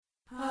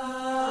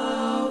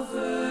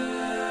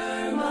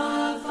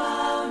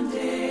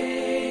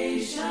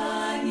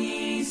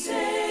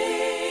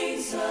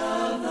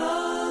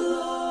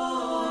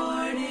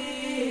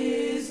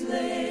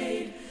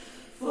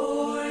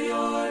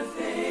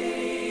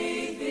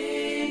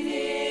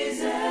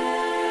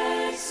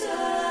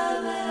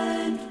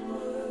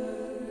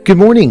Good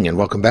morning and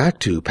welcome back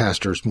to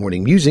Pastor's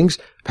Morning Musings.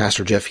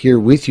 Pastor Jeff here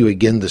with you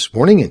again this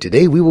morning, and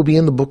today we will be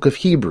in the book of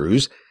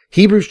Hebrews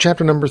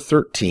chapter number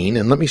 13,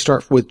 and let me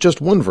start with just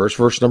one verse,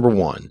 verse number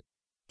 1.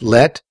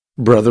 Let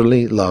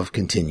brotherly love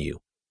continue.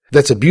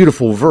 That's a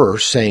beautiful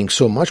verse saying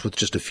so much with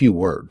just a few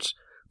words.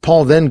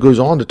 Paul then goes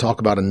on to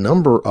talk about a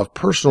number of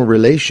personal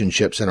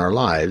relationships in our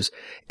lives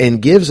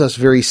and gives us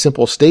very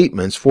simple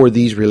statements for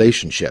these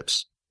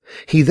relationships.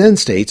 He then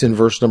states in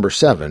verse number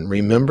 7,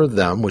 remember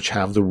them which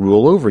have the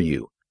rule over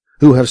you,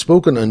 who have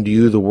spoken unto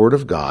you the word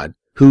of God,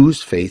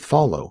 whose faith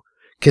follow,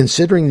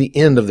 considering the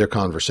end of their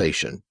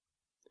conversation.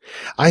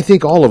 I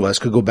think all of us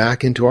could go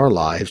back into our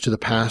lives to the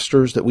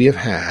pastors that we have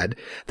had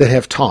that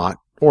have taught,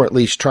 or at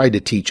least tried to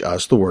teach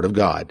us the word of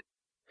God.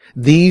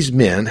 These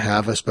men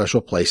have a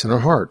special place in our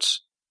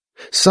hearts.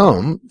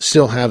 Some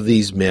still have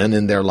these men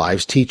in their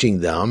lives teaching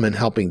them and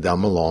helping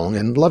them along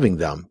and loving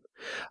them.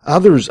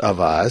 Others of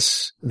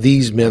us,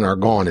 these men are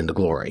gone into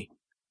glory.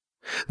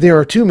 There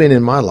are two men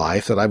in my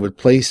life that I would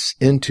place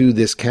into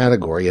this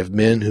category of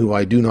men who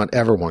I do not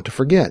ever want to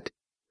forget.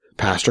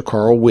 Pastor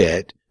Carl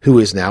Witt, who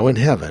is now in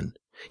heaven.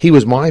 He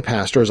was my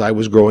pastor as I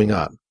was growing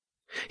up.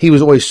 He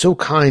was always so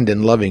kind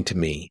and loving to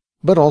me,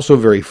 but also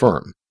very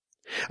firm.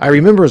 I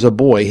remember as a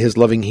boy his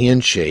loving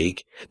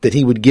handshake that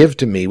he would give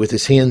to me with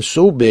his hand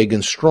so big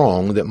and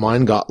strong that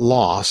mine got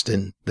lost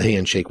in the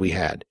handshake we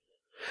had.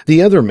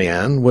 The other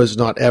man was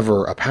not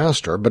ever a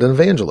pastor, but an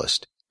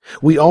evangelist.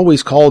 We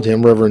always called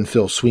him Reverend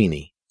Phil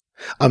Sweeney,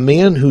 a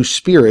man whose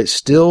spirit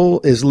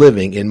still is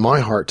living in my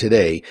heart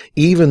today,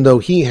 even though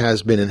he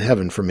has been in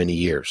heaven for many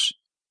years.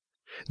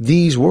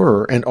 These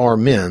were and are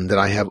men that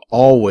I have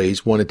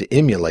always wanted to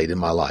emulate in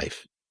my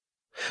life.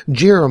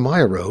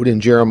 Jeremiah wrote in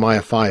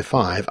Jeremiah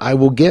 5:5, I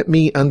will get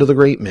me unto the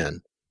great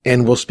men,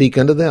 and will speak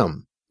unto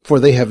them, for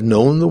they have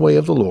known the way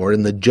of the Lord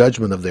and the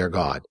judgment of their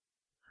God.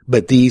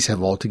 But these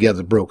have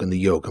altogether broken the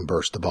yoke and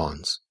burst the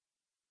bonds.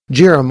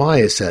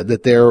 Jeremiah said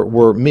that there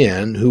were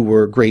men who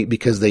were great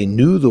because they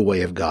knew the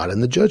way of God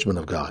and the judgment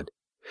of God.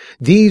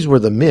 These were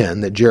the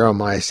men that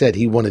Jeremiah said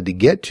he wanted to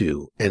get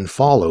to and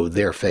follow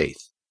their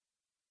faith.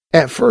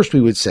 At first we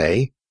would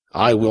say,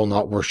 I will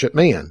not worship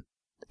man.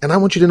 And I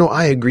want you to know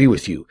I agree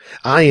with you.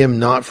 I am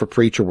not for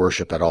preacher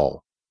worship at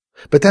all.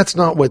 But that's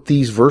not what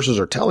these verses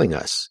are telling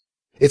us.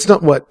 It's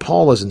not what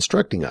Paul is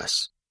instructing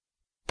us.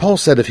 Paul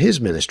said of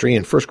his ministry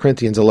in 1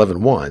 Corinthians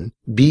 11:1,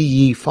 Be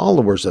ye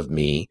followers of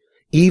me,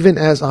 even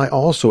as I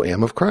also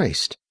am of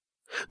Christ.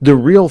 The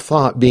real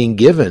thought being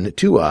given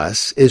to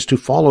us is to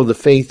follow the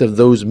faith of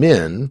those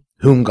men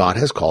whom God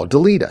has called to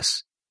lead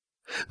us.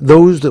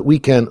 Those that we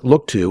can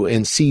look to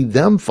and see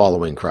them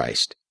following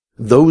Christ.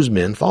 Those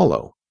men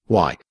follow.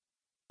 Why?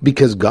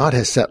 Because God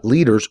has set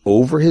leaders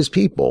over his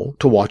people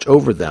to watch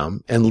over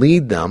them and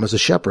lead them as a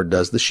shepherd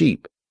does the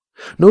sheep.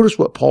 Notice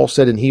what Paul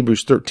said in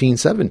Hebrews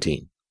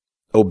 13:17.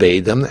 Obey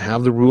them that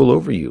have the rule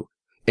over you,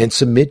 and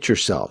submit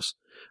yourselves,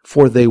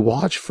 for they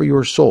watch for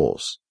your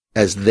souls,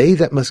 as they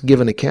that must give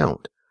an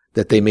account,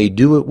 that they may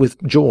do it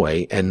with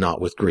joy and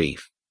not with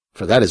grief,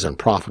 for that is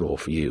unprofitable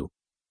for you.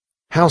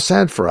 How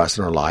sad for us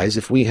in our lives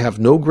if we have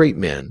no great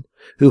men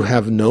who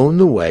have known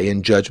the way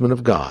and judgment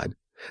of God,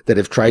 that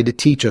have tried to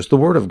teach us the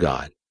word of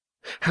God.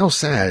 How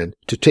sad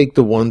to take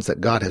the ones that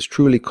God has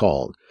truly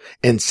called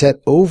and set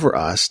over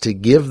us to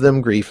give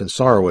them grief and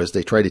sorrow as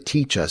they try to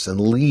teach us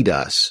and lead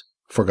us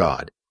for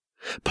God.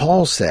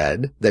 Paul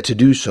said that to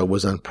do so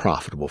was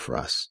unprofitable for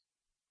us.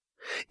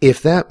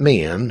 If that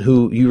man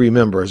who you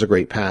remember as a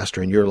great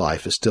pastor in your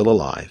life is still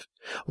alive,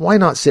 why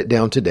not sit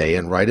down today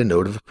and write a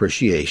note of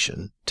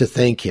appreciation to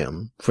thank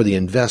him for the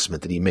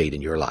investment that he made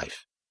in your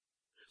life?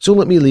 So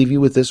let me leave you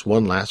with this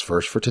one last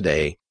verse for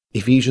today,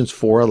 Ephesians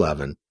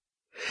 4:11.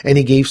 And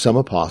he gave some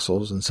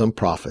apostles and some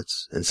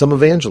prophets and some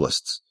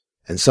evangelists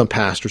and some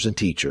pastors and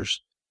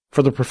teachers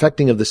for the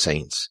perfecting of the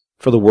saints,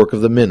 for the work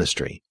of the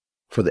ministry,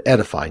 for the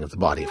edifying of the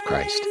body of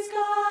Christ.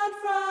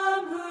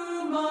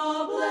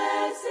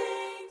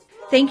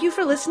 Thank you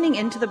for listening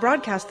in to the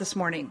broadcast this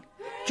morning.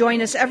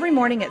 Join us every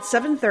morning at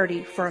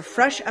 7:30 for a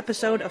fresh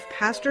episode of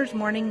Pastor's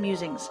Morning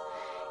Musings.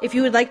 If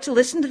you would like to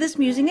listen to this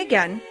musing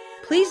again,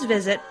 please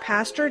visit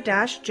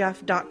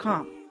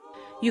pastor-jeff.com.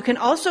 You can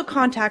also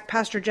contact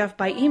Pastor Jeff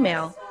by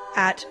email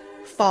at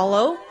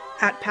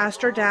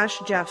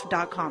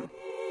follow@pastor-jeff.com.